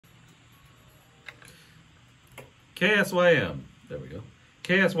KSYM. There we go.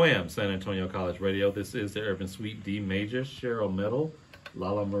 KSYM, San Antonio College Radio. This is the Urban Suite D Major. Cheryl Metal,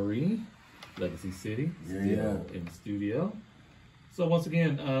 LaLa Maria Legacy City. Still in the studio. So once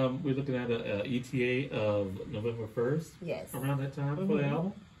again, we're looking at a ETA of November 1st. Yes. Around that time for the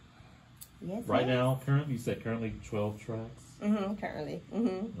album. Yes. Right now, currently, you said currently 12 tracks. Currently.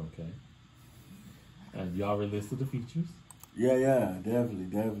 Okay. And you already listed the features. Yeah, definitely.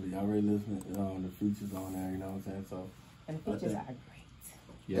 I already listened to the features on there, you know what I'm saying? So, and the features are great.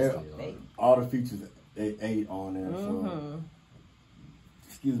 Yes, they are. All the features, they 8 on there, so.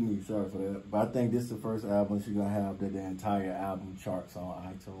 Excuse me, sorry for that. But I think this is the first album she's going to have that the entire album charts on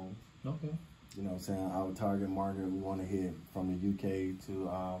iTunes. Okay. You know what I'm saying? Our target market, we want to hit from the UK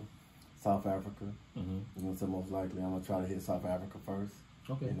to South Africa. You know what I'm saying? Most likely, I'm going to try to hit South Africa first.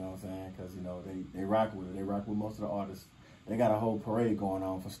 Okay. You know what I'm saying? Because, you know, they rock with it. They rock with most of the artists. They got a whole parade going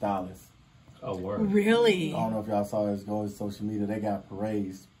on for stylists. Oh, word. Really? I don't know if y'all saw this going to social media. They got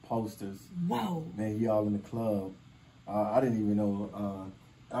parades, posters. Whoa. Man, he all in the club. I didn't even know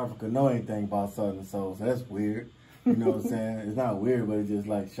Africa know anything about Southern Soul, so that's weird. You know what I'm saying? It's not weird, but it's just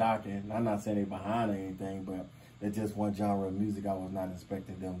like shocking. I'm not saying they behind or anything, but it's just one genre of music I was not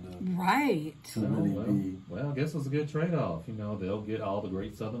expecting them to really be. Well, I guess it's a good trade-off. You know, they'll get all the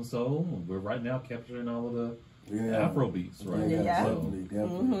great Southern Soul. We're right now capturing all of the Afro beats, right? Yeah, definitely.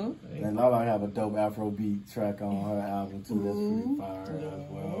 And LaLa have a dope Afro beat track on her album too. That's pretty fire as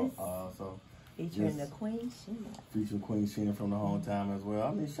well. Featuring the Queen Sheena. Featuring Queen Sheena from the hometown as well.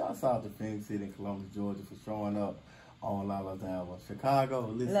 I mean, shouts out to Phoenix City and Columbus, Georgia for showing up on LaLa's album. Chicago,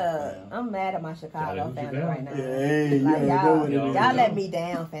 listen, look, I'm mad at my Chicago family right now. Y'all let me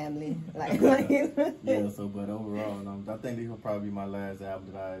down, family. Like, so, but overall, I think this will probably be my last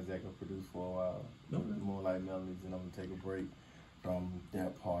album that I executive produced for a while. More like melodies, and I'm going to take a break from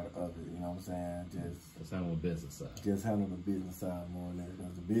that part of it, you know what I'm saying? Just handle the business side. Just handle the business side more than that.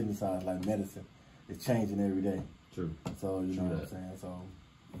 Because the business side is like medicine. It's changing every day. True. So, you know what I'm saying? So,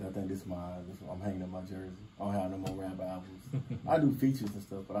 I think I'm hanging up my jersey. I don't have no more rap albums. I do features and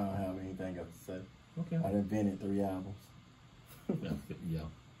stuff, but I don't have anything else to say. Okay. I invented 3 albums. Yeah.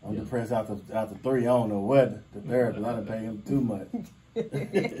 I'm depressed after 3. I don't know what the third, because I done paid him too much.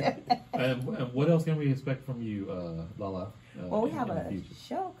 And what else can we expect from you, LaLa? Well, we have a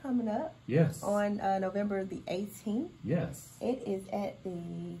show coming up. Yes. On November the 18th. Yes. It is at the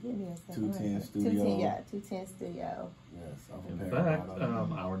 210 Studio. 210 Studio. Yes. In fact,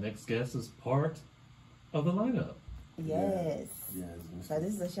 our next guest is part of the lineup. Yes. Yes. So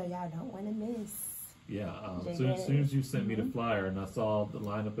this is a show y'all don't want to miss. Yeah. As soon as you sent me the flyer and I saw the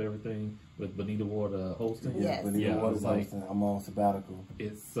lineup, everything with Bonita Ward hosting. Yes. Bonita Ward is hosting. I'm on sabbatical.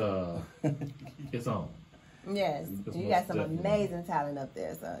 It's it's on. Yes, you got some amazing talent up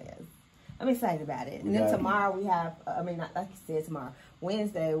there, so yes. I'm excited about it. And then tomorrow we have, like you said, tomorrow,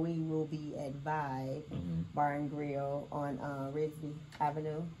 Wednesday, we will be at Vibe Bar and Grill on Rigsby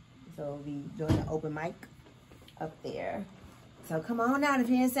Avenue. So we'll be doing an open mic up there. So come on out if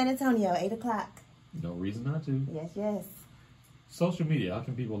you're in San Antonio, 8 o'clock. No reason not to. Yes. Social media, how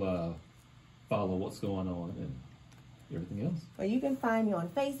can people follow what's going on and everything else? Well, you can find me on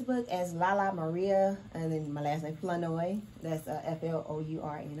Facebook as LaLa Maria, and then my last name Flanoy. That's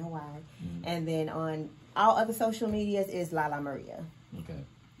FLOURNOY. And then on all other social medias is LaLa Maria. Okay.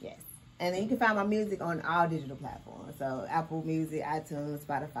 Yes. And then you can find my music on all digital platforms. So Apple Music, iTunes,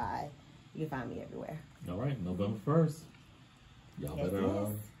 Spotify. You can find me everywhere. All right, November 1st. Y'all better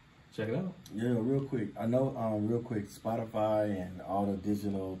check it out. Yeah, real quick. I know, Spotify and all the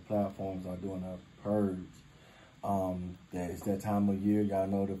digital platforms are doing a purge. It's that time of year. Y'all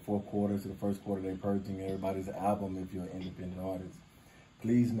know the 4th quarter to the 1st quarter, they're purging everybody's album if you're an independent artist.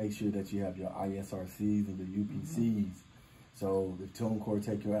 Please make sure that you have your ISRCs and your UPCs. So if TuneCore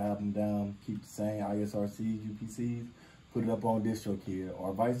take your album down, keep the same ISRCs, UPCs, put it up on DistroKid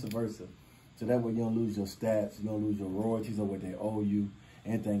or vice versa. So that way you don't lose your stats, you don't lose your royalties or what they owe you,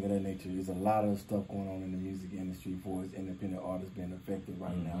 anything of that nature. There's a lot of stuff going on in the music industry for its independent artists being affected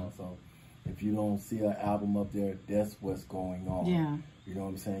right now. So if you don't see an album up there, that's what's going on. Yeah. You know what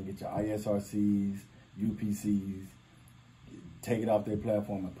I'm saying? Get your ISRCs, UPCs, take it off their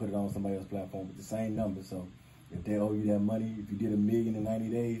platform and put it on somebody else's platform with the same number. So if they owe you that money, if you did $1 million in 90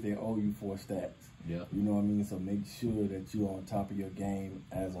 days, they owe you 4 stats. Yeah. You know what I mean? So make sure that you're on top of your game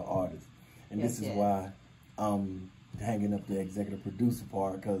as an artist. And this is why I'm hanging up the executive producer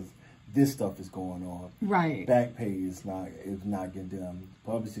part, because this stuff is going on. Right. Back pay is not getting done.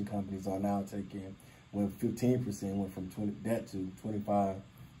 Publishing companies are now taking, when 15% went from 25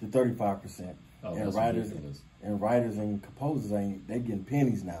 to 35%. Oh, and writers and composers they getting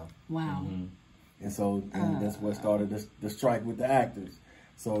pennies now. Wow. And so that's what started the strike with the actors.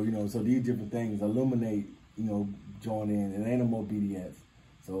 So, so these different things illuminate, join in. It ain't no more BDS.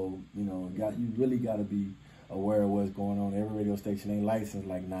 So, you really got to be aware of what's going on. Every radio station ain't licensed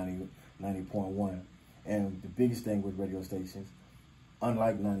like 90.1. And the biggest thing with radio stations,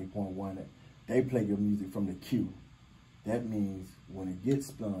 unlike 90.1, they play your music from the queue. That means when it gets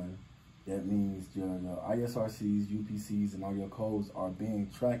spun, that means your ISRCs, UPCs, and all your codes are being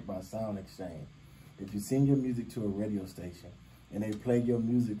tracked by Sound Exchange. If you send your music to a radio station and they play your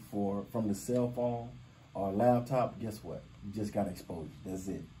music from the cell phone or laptop, guess what? You just got exposure. That's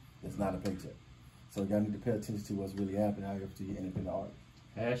it. It's not a paycheck. So y'all need to pay attention to what's really happening out here to your independent artists.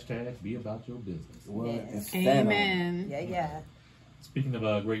 Hashtag be about your business. Well, Yes. Amen. Yeah. Speaking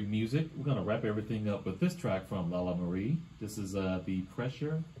of great music, we're going to wrap everything up with this track from LaLa Maria. This is the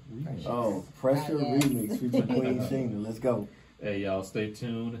Pressure remix. Oh, Pressure yes. remix featuring Queen Sheena. Let's go. Hey, y'all, stay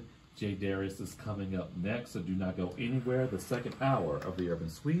tuned. Jay Darius is coming up next, so do not go anywhere. The second hour of the Urban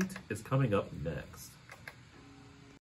Suite is coming up next.